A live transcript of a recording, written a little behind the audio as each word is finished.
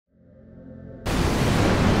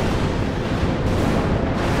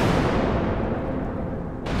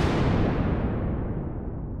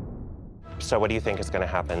So what do you think is going to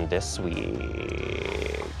happen this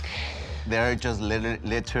week? They're just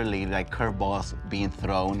literally like curveballs being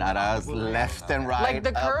thrown at us left and right. Like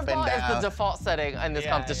the curveball is the default setting in this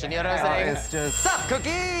competition. You know what I'm saying? It's just... Sup,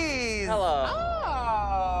 cookies? Hello.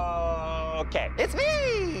 Oh, okay. It's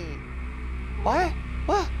me! What?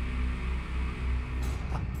 What?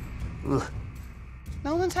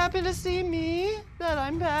 No one's happy to see me, that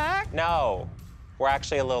I'm back. No, we're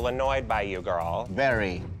actually a little annoyed by you, girl.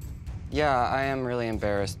 Very. Yeah, I am really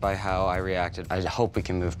embarrassed by how I reacted. I hope we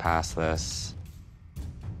can move past this.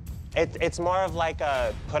 It's more of like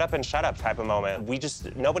a put up and shut up type of moment.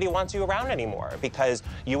 Nobody wants you around anymore because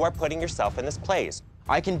you are putting yourself in this place.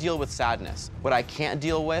 I can deal with sadness. What I can't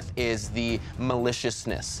deal with is the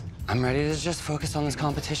maliciousness. I'm ready to just focus on this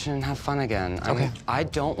competition and have fun again. Okay. I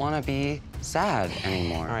don't want to be sad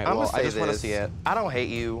anymore. All right, I'm well, gonna I say just want to this. see it. I don't hate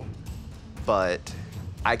you, but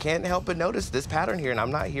I can't help but notice this pattern here, and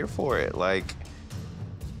I'm not here for it. Like,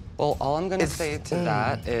 Well, all I'm gonna say to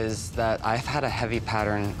that is that I've had a heavy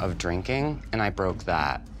pattern of drinking, and I broke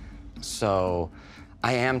that. So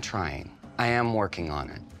I am trying. I am working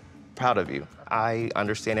on it. proud of you. I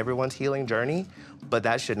understand everyone's healing journey, but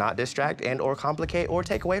that should not distract and or complicate or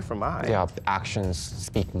take away from mine. Yeah, actions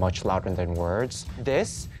speak much louder than words.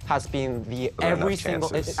 This has been the every single,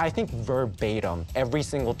 I think verbatim, every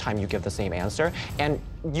single time you give the same answer. And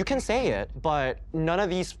you can say it, but none of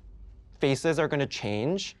these faces are gonna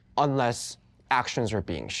change unless actions are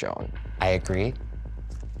being shown. I agree.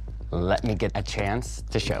 Let me get a chance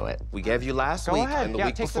to show it. We gave you last Go week ahead. and the Yeah,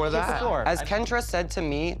 week take the- before take the that. floor. As Kendra said to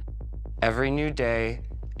me, every new day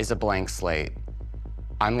is a blank slate.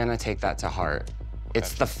 I'm gonna take that to heart.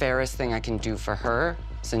 It's the fairest thing I can do for her,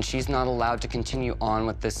 since she's not allowed to continue on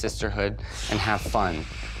with this sisterhood and have fun.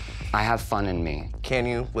 I have fun in me. Can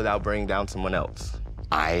you without bringing down someone else?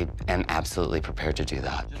 I am absolutely prepared to do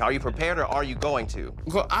that. Are you prepared or are you going to?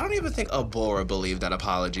 Well, I don't even think Abhora believed that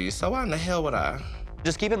apology, so why in the hell would I?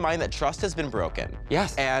 Just keep in mind that trust has been broken.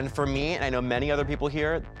 Yes. And for me, and I know many other people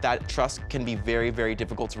here, that trust can be very, very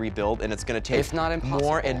difficult to rebuild, and it's gonna take If not impossible.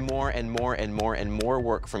 more and more and more and more and more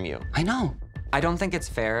work from you. I know. I don't think it's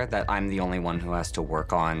fair that I'm the only one who has to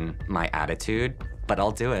work on my attitude, but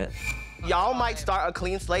I'll do it. Y'all might start a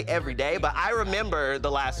clean slate every day, but I remember the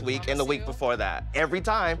last week and the week before that. Every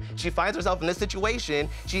time she finds herself in this situation,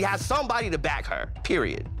 she has somebody to back her,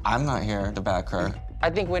 period. I'm not here to back her. I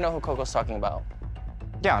think we know who Coco's talking about.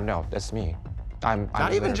 Yeah, no, that's me. I'm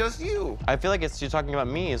Not even just you. I feel like you're talking about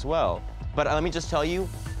me as well. But let me just tell you,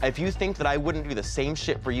 if you think that I wouldn't do the same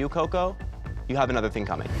shit for you, Coco, you have another thing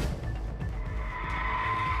coming.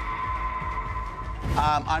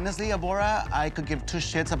 Honestly, Abhora, I could give two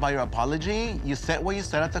shits about your apology. You said what you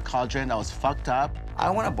said at the cauldron. That was fucked up. I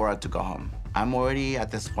want Abhora to go home. I'm already,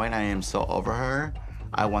 at this point, I am so over her.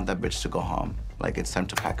 I want that bitch to go home. Like, it's time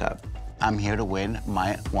to pack up. I'm here to win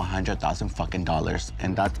my $100,000 fucking dollars,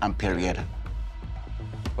 and that's on period.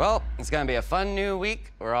 Well, it's gonna be a fun new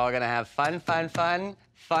week. We're all gonna have fun, fun, fun,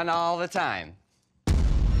 fun all the time.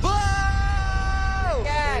 Whoa!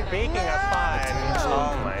 Speaking of fun,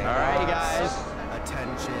 oh my God. All right, you guys.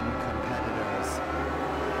 Attention competitors.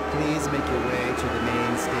 Please make your way to the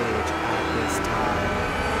main stage at this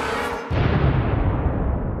time.